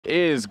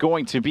Is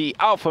going to be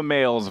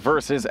AlphaMalez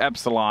versus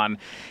Epsilon,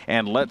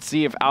 and let's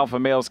see if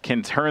AlphaMalez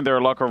can turn their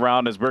luck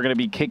around, as we're going to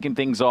be kicking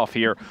things off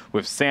here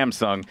with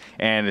Samsung,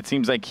 and it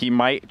seems like he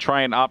might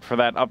try and opt for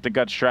that up the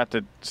gut strat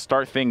to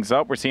start things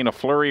up. We're seeing a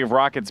flurry of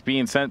rockets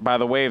being sent by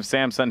the way of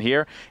Samsung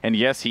here, and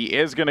yes, he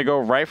is going to go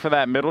right for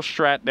that middle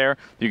strat there.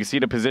 You can see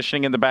the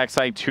positioning in the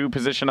backside, 2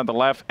 position on the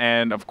left,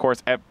 and of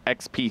course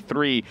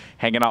XP3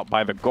 hanging out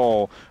by the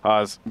goal.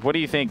 What do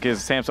you think is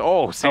Samsung?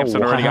 Oh,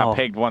 Samsung already got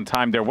pegged one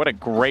time there. What a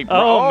great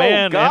Oh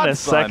man, in a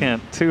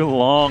second. 2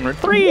 long or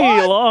 3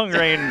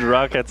 long-range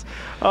rockets.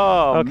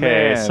 Oh,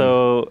 okay, man.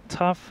 so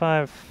top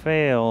 5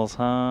 fails,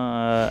 huh?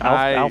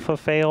 Alpha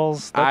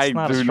fails? That's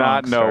not a strong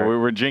I do not know. start.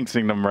 We're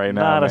jinxing them right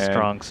now, Not a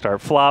strong start.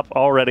 Flop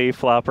already.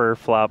 Flopper,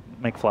 flop.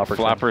 Make flopper.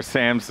 Flopper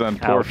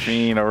Samsung. Poor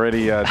Fiend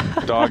already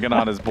dogging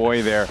on his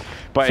boy there.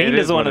 But Fiend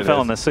is the one that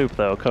fell in the soup,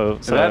 though.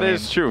 So, that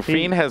is true.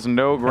 Fiend has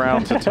no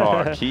ground to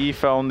talk. He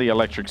fell in the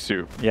electric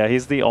soup. Yeah,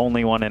 he's the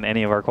only one in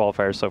any of our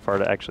qualifiers so far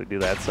to actually do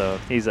that. So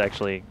he's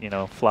actually, you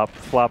know, flop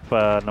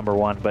number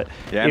 1. But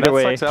yeah, either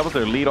way, that was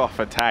their leadoff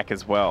attack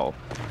as well.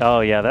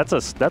 Oh yeah, that's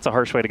a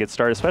harsh way to get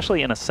started,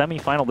 especially in a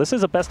semifinal. This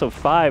is a best of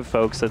 5,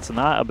 folks. It's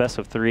not a best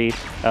of 3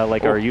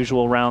 like our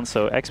usual round.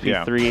 So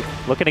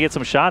XP3 looking to get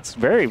some shots.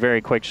 Very,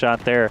 very quick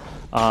shot there.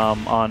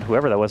 On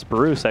whoever that was,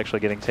 Bruce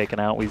actually getting taken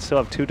out. We still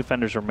have 2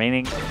 defenders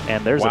remaining,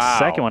 and there's a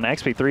second one.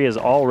 XP3 is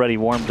already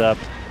warmed up.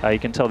 You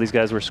can tell these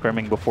guys were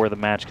scrimming before the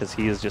match because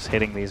he is just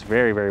hitting these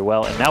very, very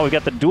well. And now we've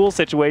got the duel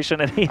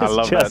situation, and he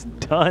is just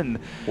done.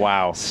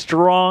 Wow.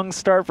 Strong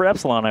start for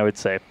Epsilon, I would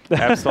say.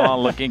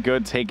 Epsilon looking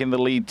good, taking the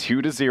lead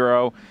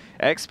 2-0.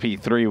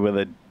 XP3 with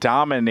a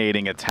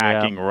dominating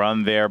attacking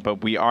run there,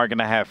 but we are going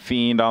to have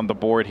Fiend on the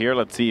board here.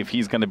 Let's see if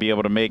he's going to be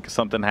able to make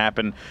something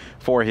happen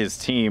for his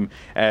team.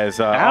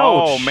 As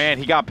oh man,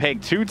 he got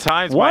pegged 2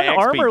 times by XP3. 1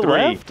 armor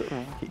left.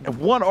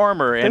 1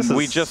 armor, and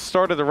we just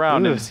started the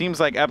round, and it seems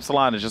like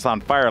Epsilon is just on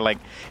fire. Like,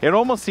 it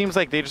almost seems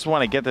like they just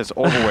want to get this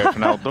over with.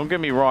 Now, don't get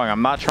me wrong,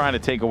 I'm not trying to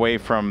take away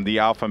from the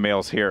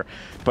AlphaMalez here,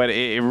 but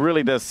it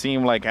really does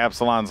seem like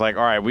Epsilon's like,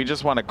 all right, we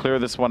just want to clear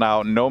this one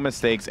out, no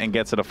mistakes, and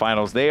get to the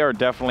finals. They are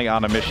definitely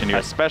on a mission here,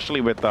 especially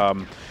with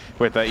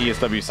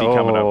ESWC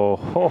coming up.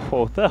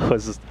 Oh, that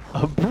was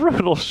a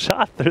brutal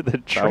shot through the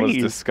trees. That was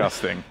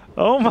disgusting.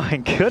 Oh my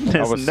goodness,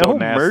 that was no so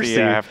nasty,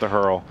 mercy. I have to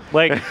hurl.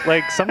 Like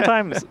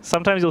sometimes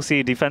you'll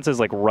see defenses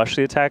like rush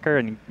the attacker,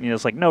 and you know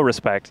it's like no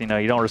respect. You know,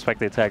 you don't respect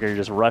the attacker, you're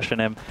just rushing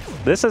him.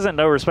 This isn't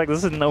no respect.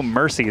 This is no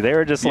mercy.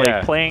 They're just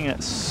like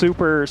playing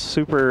super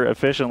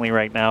efficiently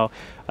right now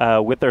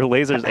with their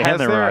lasers and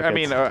their rockets. I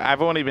mean,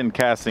 I've only been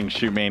casting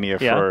Shootmania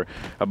for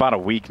about a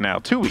week now,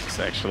 2 weeks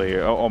actually,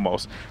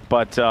 almost.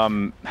 But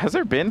has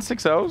there been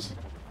 6-0s?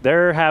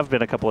 There have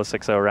been a couple of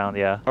 6-0 rounds,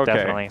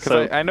 definitely.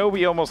 So I know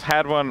we almost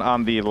had one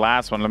on the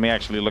last one. Let me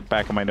actually look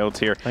back at my notes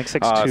here. I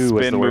think 6-2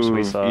 was the worst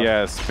we saw.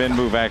 Yeah, Spin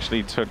Move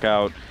actually took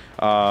out,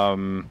 I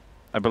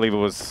believe it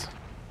was,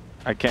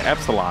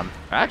 Epsilon.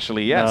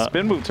 Actually, yeah,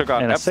 Spin Move took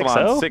out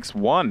Epsilon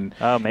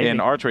 6-1 in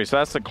archery. So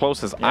that's the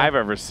closest I've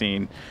ever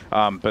seen.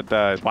 But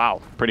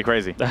wow, pretty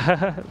crazy.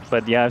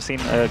 But yeah, I've seen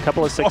a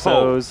couple of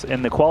 6-0s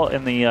in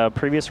the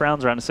previous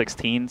rounds, round of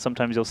 16.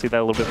 Sometimes you'll see that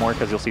a little bit more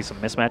because you'll see some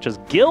mismatches.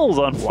 Gill's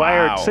on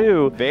fire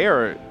too. They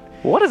are.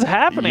 What is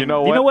happening? You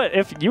know what?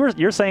 If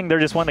you're saying they're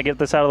just wanting to get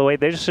this out of the way,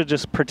 they should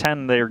just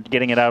pretend they're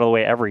getting it out of the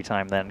way every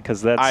time then,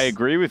 because that's. I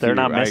agree with you. They're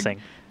not missing.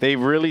 They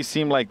really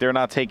seem like they're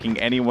not taking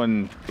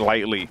anyone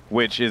lightly,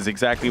 which is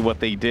exactly what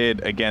they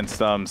did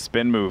against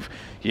Spin Move.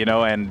 You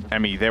know, and I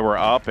mean, they were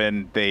up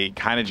and they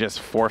kind of just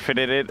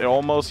forfeited it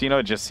almost. You know,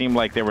 it just seemed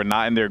like they were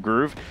not in their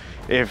groove.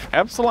 If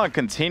Epsilon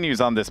continues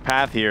on this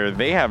path here,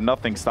 they have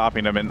nothing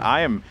stopping them, and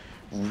I am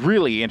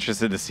really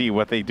interested to see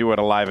what they do at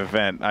a live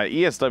event.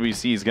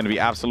 ESWC is going to be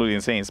absolutely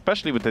insane,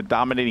 especially with the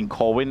dominating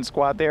Colwyn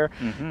squad there.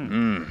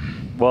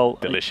 Well,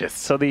 delicious.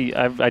 So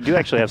I do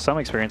actually have some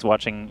experience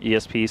watching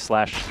ESP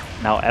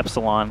 / now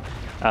Epsilon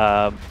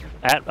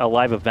at a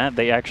live event.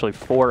 They actually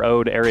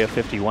 4-0'd Area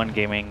 51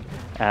 Gaming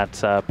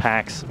at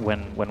PAX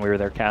when we were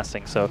there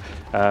casting. So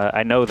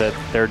I know that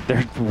they're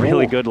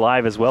really good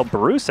live as well.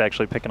 Bruce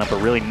actually picking up a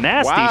really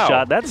nasty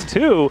shot. That's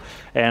 2,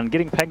 and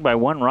getting pegged by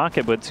 1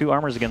 rocket, but 2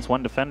 armors against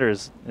 1 defender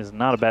is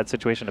not a bad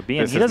situation to be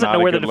in. He doesn't know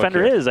where the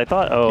defender is. I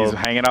thought, he's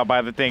hanging out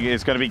by the thing.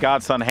 It's going to be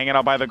Godson hanging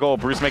out by the goal.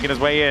 Bruce making his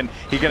way in.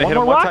 He's going to hit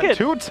him 1 time,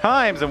 2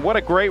 times, and what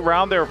a great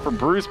round there for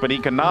Bruce, but he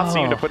could not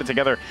seem to put it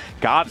together.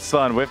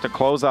 Godson with the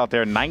close out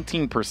there,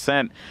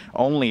 19%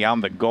 only on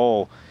the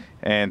goal.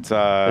 And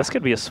this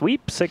could be a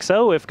sweep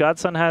 6-0 if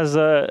Godson has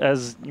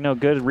as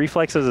good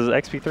reflexes as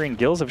XP3 and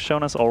Gills have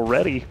shown us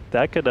already.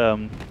 That could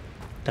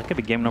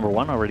be game number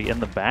 1 already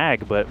in the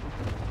bag. But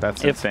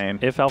that's insane.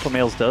 If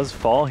AlphaMalez does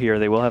fall here,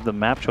 they will have the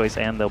map choice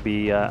and they'll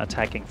be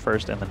attacking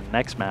first in the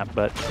next map.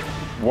 But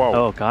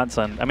oh,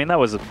 Godson! I mean, that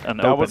was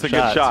good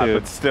shot,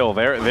 but still,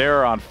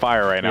 they're on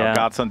fire right now.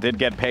 Godson did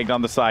get pegged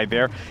on the side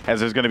there, as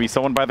there's going to be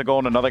someone by the goal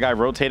and another guy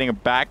rotating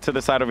back to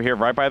the side over here,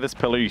 right by this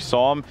pillar. You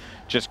saw him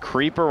just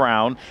creep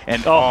around,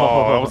 and that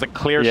was a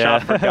clear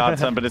shot for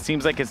Godson. But it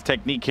seems like his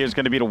technique here is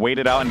going to be to wait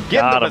it out and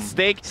get the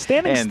mistake.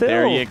 Standing still.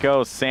 There you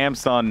go,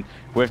 Samsung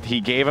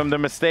He gave him the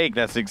mistake.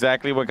 That's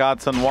exactly what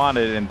Godson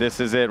wanted, and this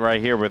is it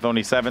right here. With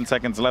only 7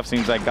 seconds left,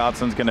 seems like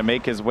Godson's going to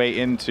make his way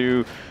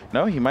into...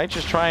 No, he might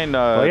just try and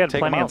well, he had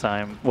take plenty him of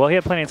time. Well, he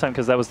had plenty of time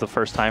because that was the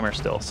first timer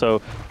still.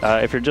 So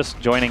if you're just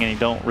joining and you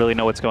don't really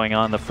know what's going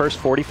on, the first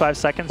 45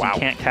 seconds, you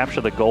can't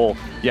capture the goal.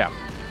 Yeah.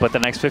 But the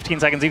next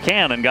 15 seconds you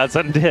can, and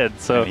Godson did.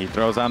 So and he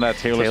throws on that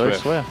Taylor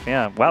Swift.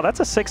 Yeah. Wow,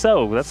 that's a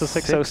 6-0. That's a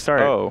 6-0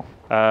 start.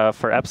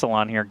 For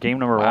Epsilon here. Game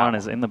number 1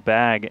 is in the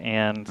bag.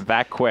 And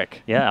that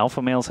quick. Yeah,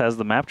 AlphaMalez has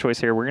the map choice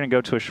here. We're going to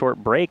go to a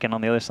short break, and on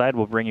the other side,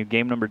 we'll bring you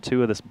game number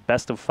 2 of this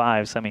best of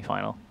 5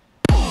 semifinal.